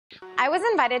I was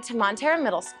invited to Montera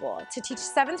Middle School to teach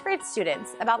 7th grade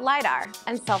students about Lidar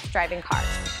and self-driving cars.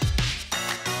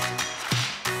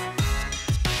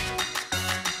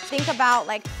 Think about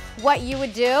what you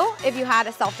would do if you had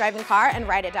a self-driving car and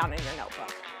write it down in your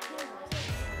notebook.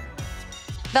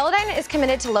 Velodyne is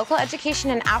committed to local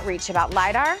education and outreach about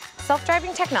Lidar,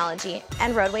 self-driving technology,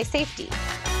 and roadway safety.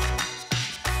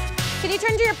 Can you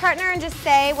turn to your partner and just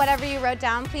say whatever you wrote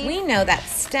down, please? We know that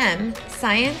STEM,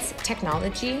 science,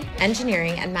 technology,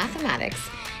 engineering, and mathematics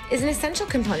is an essential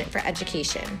component for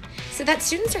education so that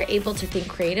students are able to think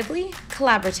creatively,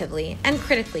 collaboratively, and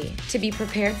critically to be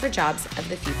prepared for jobs of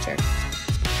the future.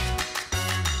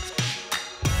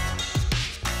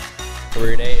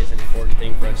 Career Day is an important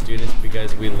thing for us students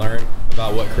because we learn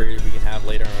about what careers we can have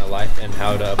later in our life and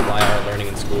how to apply our learning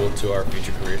in school to our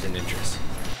future careers and interests.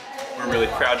 We're really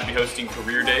proud to be hosting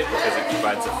Career Day because it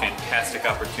provides a fantastic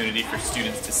opportunity for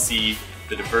students to see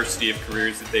the diversity of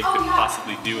careers that they could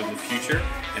possibly do in the future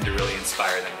and to really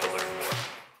inspire them to learn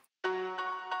more.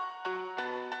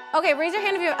 Okay, raise your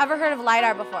hand if you've ever heard of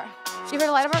Lidar before. You've heard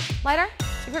of Lidar?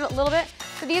 You've heard a little bit?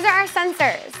 So these are our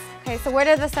sensors. Okay, so where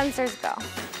do the sensors go?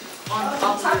 On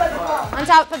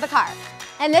top of the car.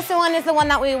 And this one is the one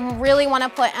that we really want to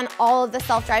put on all of the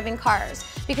self-driving cars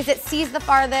because it sees the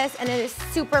farthest and it is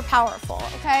super powerful,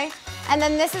 okay? And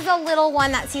then this is a little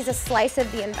one that sees a slice of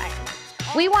the environment.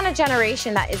 We want a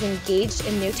generation that is engaged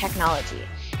in new technology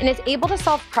and is able to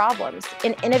solve problems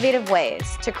in innovative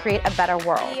ways to create a better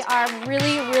world. We are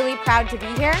really, really proud to be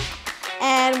here,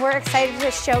 and we're excited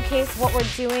to showcase what we're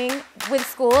doing with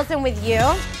schools and with you.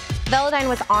 Velodyne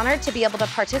was honored to be able to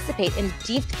participate in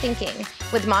deep thinking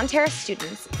with Montera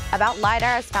students about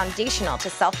Lidar as foundational to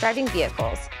self-driving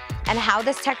vehicles and how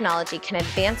this technology can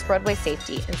advance roadway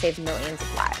safety and save millions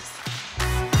of lives.